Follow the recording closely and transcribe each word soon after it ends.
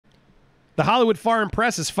The Hollywood foreign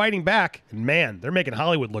press is fighting back, and man, they're making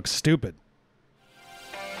Hollywood look stupid.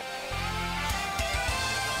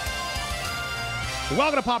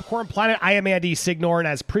 Welcome to Popcorn Planet. I am Andy Signore, and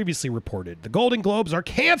as previously reported, the Golden Globes are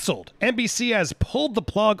canceled. NBC has pulled the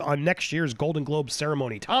plug on next year's Golden Globe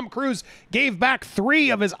ceremony. Tom Cruise gave back 3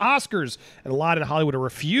 of his Oscars, and a lot in Hollywood are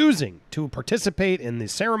refusing to participate in the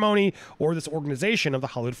ceremony or this organization of the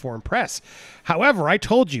Hollywood Foreign Press. However, I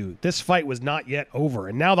told you this fight was not yet over,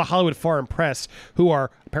 and now the Hollywood Foreign Press, who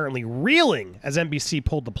are apparently reeling as NBC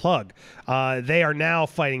pulled the plug, they are now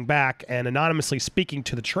fighting back and anonymously speaking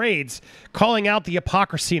to the trades, calling out the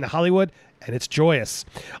hypocrisy in Hollywood, and it's joyous.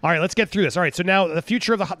 All right, let's get through this. All right, so now the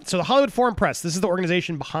future of the Hollywood Foreign Press. This is the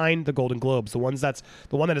organization behind the Golden Globes, the one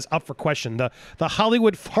that is up for question. The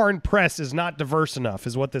Hollywood Foreign Press is not diverse enough,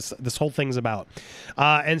 is what this whole thing's about.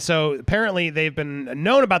 And so apparently they've been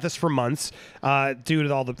known about this for months due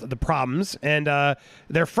to all the problems, and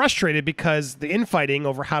they're frustrated because the infighting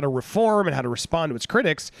over how to reform and how to respond to its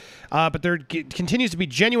critics. But there continues to be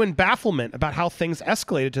genuine bafflement about how things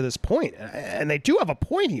escalated to this point, and they do have a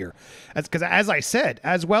point here. Because, as I said,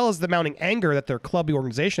 as well as the mounting anger that their clubby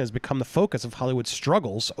organization has become the focus of Hollywood's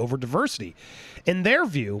struggles over diversity. In their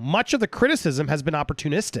view, much of the criticism has been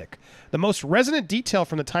opportunistic. The most resonant detail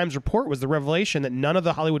from the Times report was the revelation that none of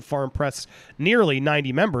the Hollywood Foreign Press, nearly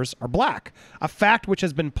 90 members, are black, a fact which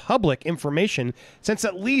has been public information since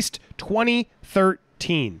at least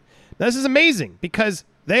 2013. Now, this is amazing because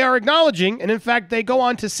they are acknowledging, and in fact, they go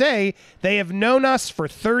on to say, they have known us for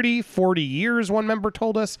 30, 40 years, one member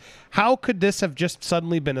told us. How could this have just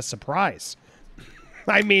suddenly been a surprise?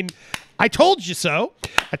 I mean, I told you so.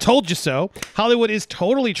 I told you so. Hollywood is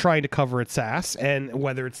totally trying to cover its ass, and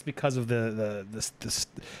whether it's because of the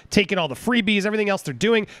taking all the freebies, everything else they're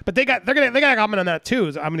doing, but they got a comment on that too.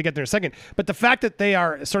 I'm going to get there in a second. But the fact that they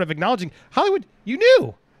are sort of acknowledging, Hollywood, you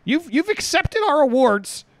knew. You've accepted our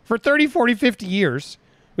awards for 30, 40, 50 years.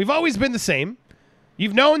 We've always been the same.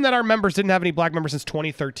 You've known that our members didn't have any black members since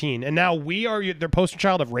 2013, and now we are their poster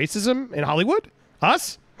child of racism in Hollywood?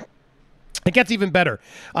 Us? It gets even better.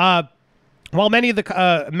 While many of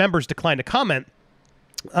the members declined to comment,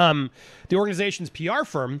 the organization's PR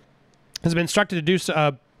firm has been instructed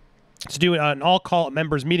to do an all-call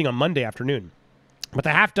members meeting on Monday afternoon. But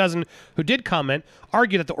the half dozen who did comment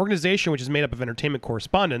argue that the organization, which is made up of entertainment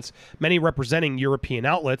correspondents, many representing European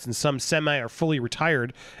outlets and some semi or fully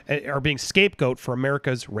retired, are being scapegoat for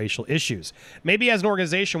America's racial issues. Maybe as an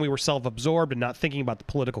organization we were self-absorbed and not thinking about the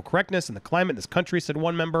political correctness and the climate in this country, said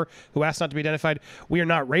one member who asked not to be identified. We are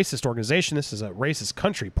not a racist organization. This is a racist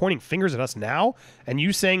country. Pointing fingers at us now, and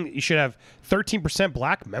you saying you should have 13%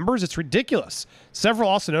 black members? It's ridiculous. Several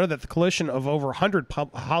also noted that the coalition of over 100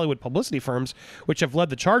 Hollywood publicity firms, which have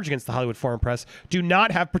led the charge against the Hollywood Foreign Press, do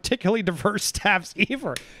not have particularly diverse staffs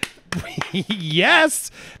either.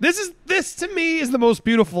 Yes, this to me is the most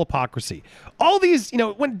beautiful hypocrisy. All these,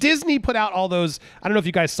 when Disney put out all those, I don't know if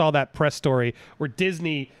you guys saw that press story where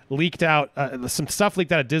Disney leaked out some stuff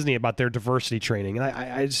leaked out of Disney about their diversity training, and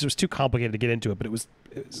I just, it was too complicated to get into it, but it was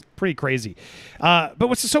pretty crazy. But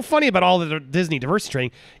what's so funny about all the Disney diversity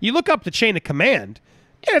training? You look up the chain of command.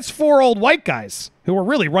 Yeah, it's 4 old white guys who are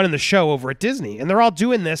really running the show over at Disney, and they're all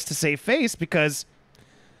doing this to save face because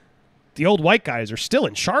the old white guys are still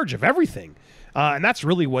in charge of everything. And that's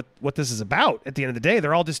really what this is about at the end of the day.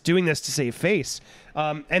 They're all just doing this to save face.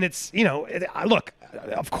 And it's, look,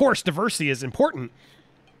 of course, diversity is important.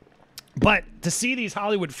 But to see these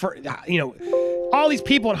Hollywood, all these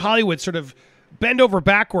people in Hollywood sort of bend over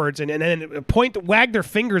backwards and wag their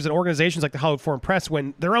fingers at organizations like the Hollywood Foreign Press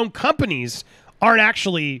when their own companies aren't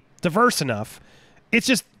actually diverse enough. It's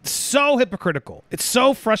just so hypocritical. It's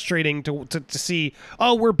so frustrating to see,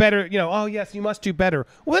 oh, we're better, oh, yes, you must do better.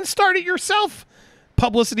 Well, then start it yourself,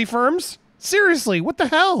 publicity firms. Seriously, what the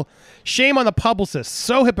hell? Shame on the publicists.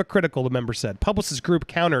 So hypocritical, the member said. Publicist group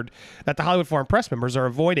countered that the Hollywood Foreign Press members are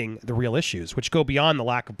avoiding the real issues, which go beyond the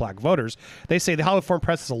lack of black voters. They say the Hollywood Foreign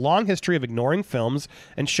Press has a long history of ignoring films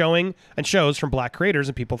and shows from black creators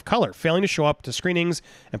and people of color, failing to show up to screenings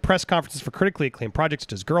and press conferences for critically acclaimed projects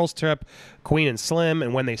such as Girls Trip, Queen and Slim,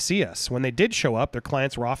 and When They See Us. When they did show up, their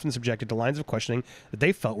clients were often subjected to lines of questioning that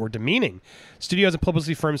they felt were demeaning. Studios and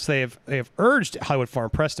publicity firms say they have urged Hollywood Foreign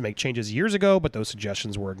Press to make changes years ago, but those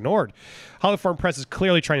suggestions were ignored. Hollywood Foreign Press is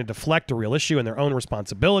clearly trying to deflect a real issue and their own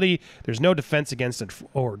responsibility. There's no defense against it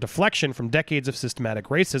or deflection from decades of systematic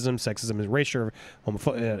racism, sexism, and racial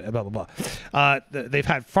homophobia, blah, blah, blah. They've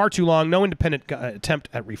had far too long. No independent attempt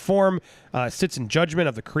at reform sits in judgment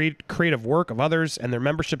of the creative work of others, and their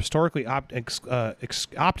membership historically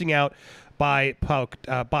opting out by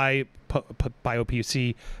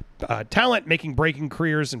OPC talent, making breaking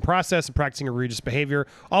careers in process and practicing egregious behavior,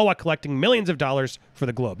 all while collecting millions of dollars for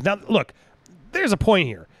the Globe. Now, look, there's a point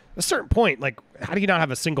here. A certain point, like, how do you not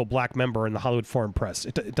have a single black member in the Hollywood Foreign Press?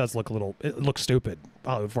 It does look it looks stupid,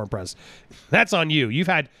 Hollywood Foreign Press. That's on you. You've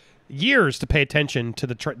had years to pay attention to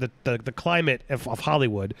the climate of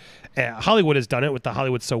Hollywood. Hollywood has done it with the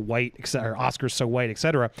Hollywood So White, or Oscars So White,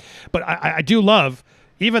 etc. But I do love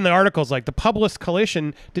even the articles like the Publicist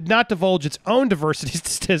Coalition did not divulge its own diversity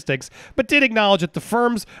statistics, but did acknowledge that the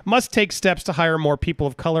firms must take steps to hire more people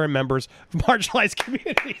of color and members of marginalized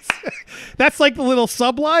communities. That's like the little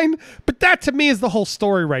subline, but that to me is the whole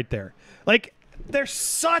story right there. Like, they're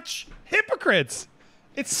such hypocrites.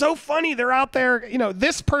 It's so funny. They're out there,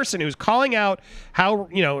 this person who's calling out how,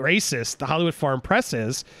 racist the Hollywood Foreign Press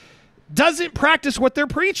is, doesn't practice what they're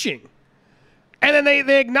preaching. And then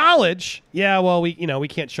they acknowledge, yeah, well, we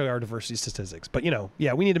can't show our diversity statistics, but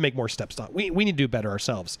yeah, we need to make more steps. We need to do better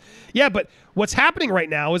ourselves. Yeah, but what's happening right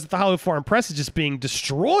now is that the Hollywood Foreign Press is just being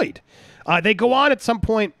destroyed. They go on at some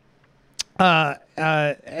point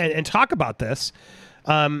and talk about this.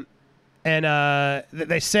 And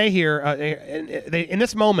they say here, in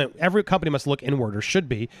this moment, every company must look inward, or should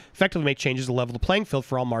be, effectively make changes to level the playing field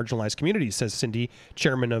for all marginalized communities, says Cindy,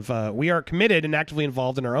 chairman of We are committed and actively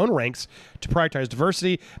involved in our own ranks to prioritize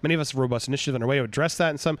diversity. Many of us have robust initiatives on our way to address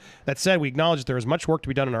that. And that said, we acknowledge that there is much work to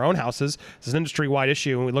be done in our own houses. This is an industry-wide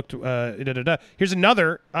issue, and we looked. Here's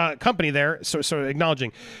another company there, so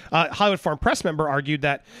acknowledging. Hollywood Foreign Press member argued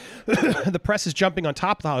that the press is jumping on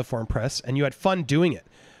top of the Hollywood Foreign Press, and you had fun doing it.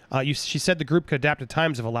 She said the group could adapt at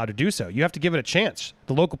times if allowed to do so. You have to give it a chance.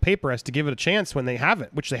 The local paper has to give it a chance when they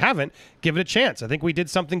haven't, which they haven't. Give it a chance. I think we did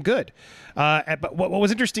something good. But what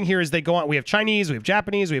was interesting here is they go on. We have Chinese, we have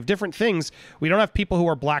Japanese, we have different things. We don't have people who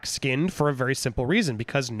are black-skinned for a very simple reason,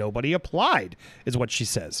 because nobody applied, is what she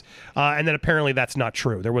says. And then apparently that's not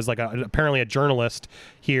true. There was apparently a journalist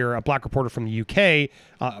here, a black reporter from the UK,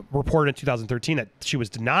 reported in 2013 that she was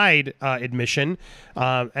denied admission,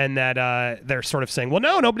 and that they're sort of saying, well,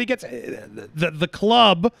 no, nobody gets the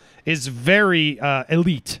club is very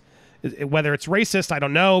elite. Whether it's racist, I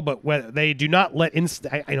don't know, but whether they do not let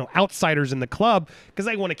outsiders in the club, because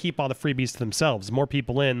they want to keep all the freebies to themselves. The more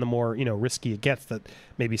people in, the more risky it gets that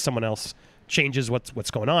maybe someone else changes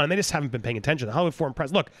what's going on, and they just haven't been paying attention. The Hollywood Foreign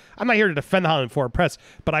Press. Look, I'm not here to defend the Hollywood Foreign Press,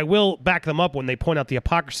 but I will back them up when they point out the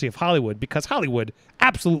hypocrisy of Hollywood, because Hollywood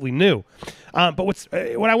absolutely knew. But what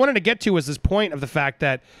I wanted to get to was this point of the fact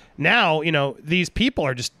that now these people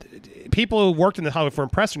are just people who worked in the Hollywood Foreign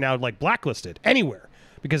Press are now like blacklisted anywhere.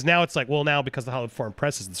 Because now it's like, well, now because the Hollywood Foreign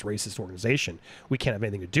Press is this racist organization, we can't have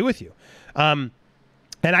anything to do with you. And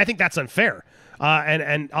I think that's unfair.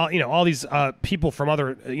 And all these people from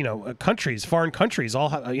other countries, foreign countries,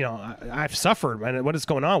 all I've suffered. And what is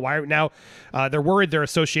going on? Why now? They're worried their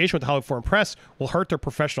association with the Hollywood Foreign Press will hurt their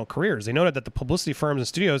professional careers. They noted that the publicity firms and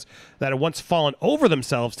studios that had once fallen over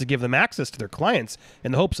themselves to give them access to their clients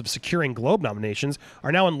in the hopes of securing Globe nominations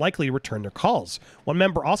are now unlikely to return their calls. One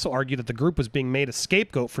member also argued that the group was being made a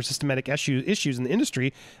scapegoat for systematic issues in the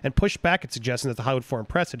industry, and pushed back at suggesting that the Hollywood Foreign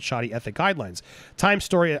Press had shoddy ethic guidelines. Time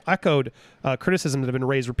story echoed criticism that have been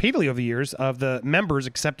raised repeatedly over the years of the members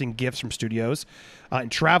accepting gifts from studios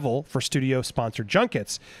and travel for studio-sponsored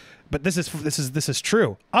junkets. But this is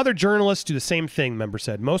true. Other journalists do the same thing, member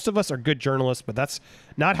said. Most of us are good journalists, but that's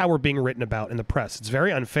not how we're being written about in the press. It's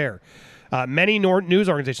very unfair. Many news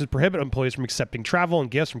organizations prohibit employees from accepting travel and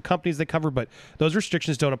gifts from companies they cover, but those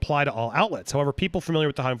restrictions don't apply to all outlets. However, people familiar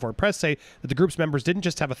with the Hollywood Foreign Press say that the group's members didn't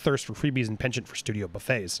just have a thirst for freebies and penchant for studio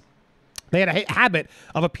buffets. They had a habit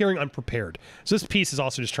of appearing unprepared. So this piece is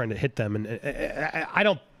also just trying to hit them, and I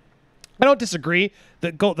don't disagree.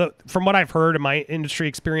 From what I've heard in my industry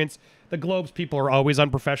experience, the Globes people are always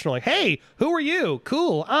unprofessional. Like, hey, who are you?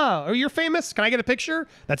 Cool. Are you famous? Can I get a picture?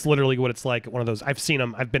 That's literally what it's like at one of those. I've seen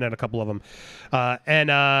them. I've been at a couple of them.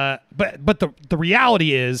 But the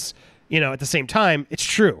reality is, at the same time, it's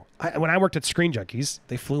true. When I worked at ScreenJunkies,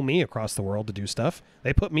 they flew me across the world to do stuff.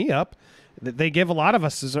 They put me up. They give a lot of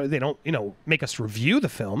us, they don't, make us review the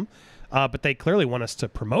film, but they clearly want us to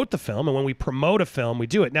promote the film. And when we promote a film, we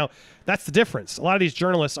do it. Now, that's the difference. A lot of these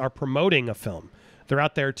journalists are promoting a film. They're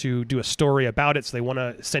out there to do a story about it, so they want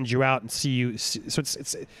to send you out and see you. So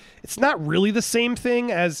it's not really the same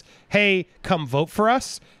thing as, hey, come vote for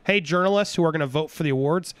us. Hey, journalists who are going to vote for the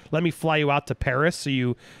awards, let me fly you out to Paris so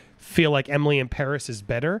you feel like Emily in Paris is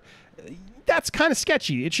better. That's kind of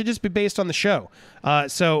sketchy. It should just be based on the show.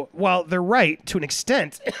 So while they're right to an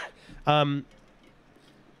extent, it's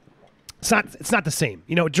not the same.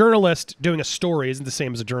 A journalist doing a story isn't the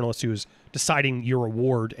same as a journalist who's deciding your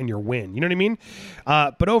award and your win. You know what I mean?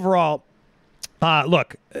 But overall,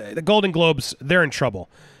 Look, the Golden Globes, they're in trouble.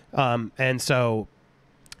 And so,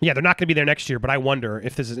 yeah, they're not going to be there next year, but I wonder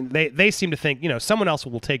if this is... They seem to think, someone else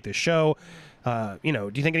will take this show. Do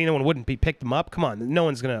you think anyone wouldn't pick them up? Come on, no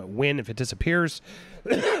one's going to win if it disappears.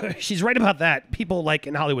 She's right about that. People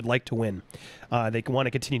in Hollywood like to win. They want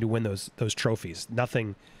to continue to win those trophies.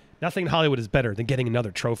 Nothing in Hollywood is better than getting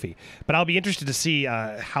another trophy. But I'll be interested to see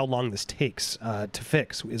how long this takes to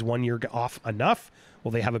fix. Is 1 year off enough?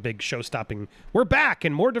 Will they have a big show-stopping, we're back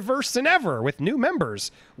and more diverse than ever with new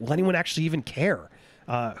members? Will anyone actually even care?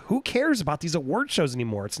 Who cares about these award shows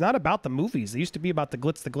anymore? It's not about the movies. They used to be about the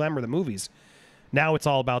glitz, the glamour of the movies. Now it's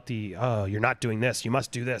all about the, you're not doing this. You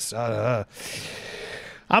must do this.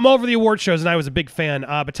 I'm over the award shows, and I was a big fan.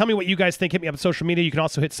 But tell me what you guys think. Hit me up on social media. You can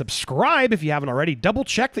also hit subscribe if you haven't already. Double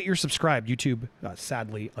check that you're subscribed. YouTube,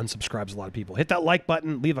 sadly, unsubscribes a lot of people. Hit that like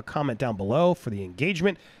button. Leave a comment down below for the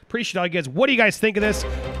engagement. Appreciate all you guys. What do you guys think of this?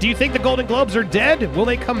 Do you think the Golden Globes are dead? Will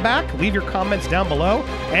they come back? Leave your comments down below.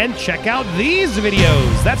 And check out these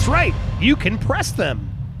videos. That's right. You can press them.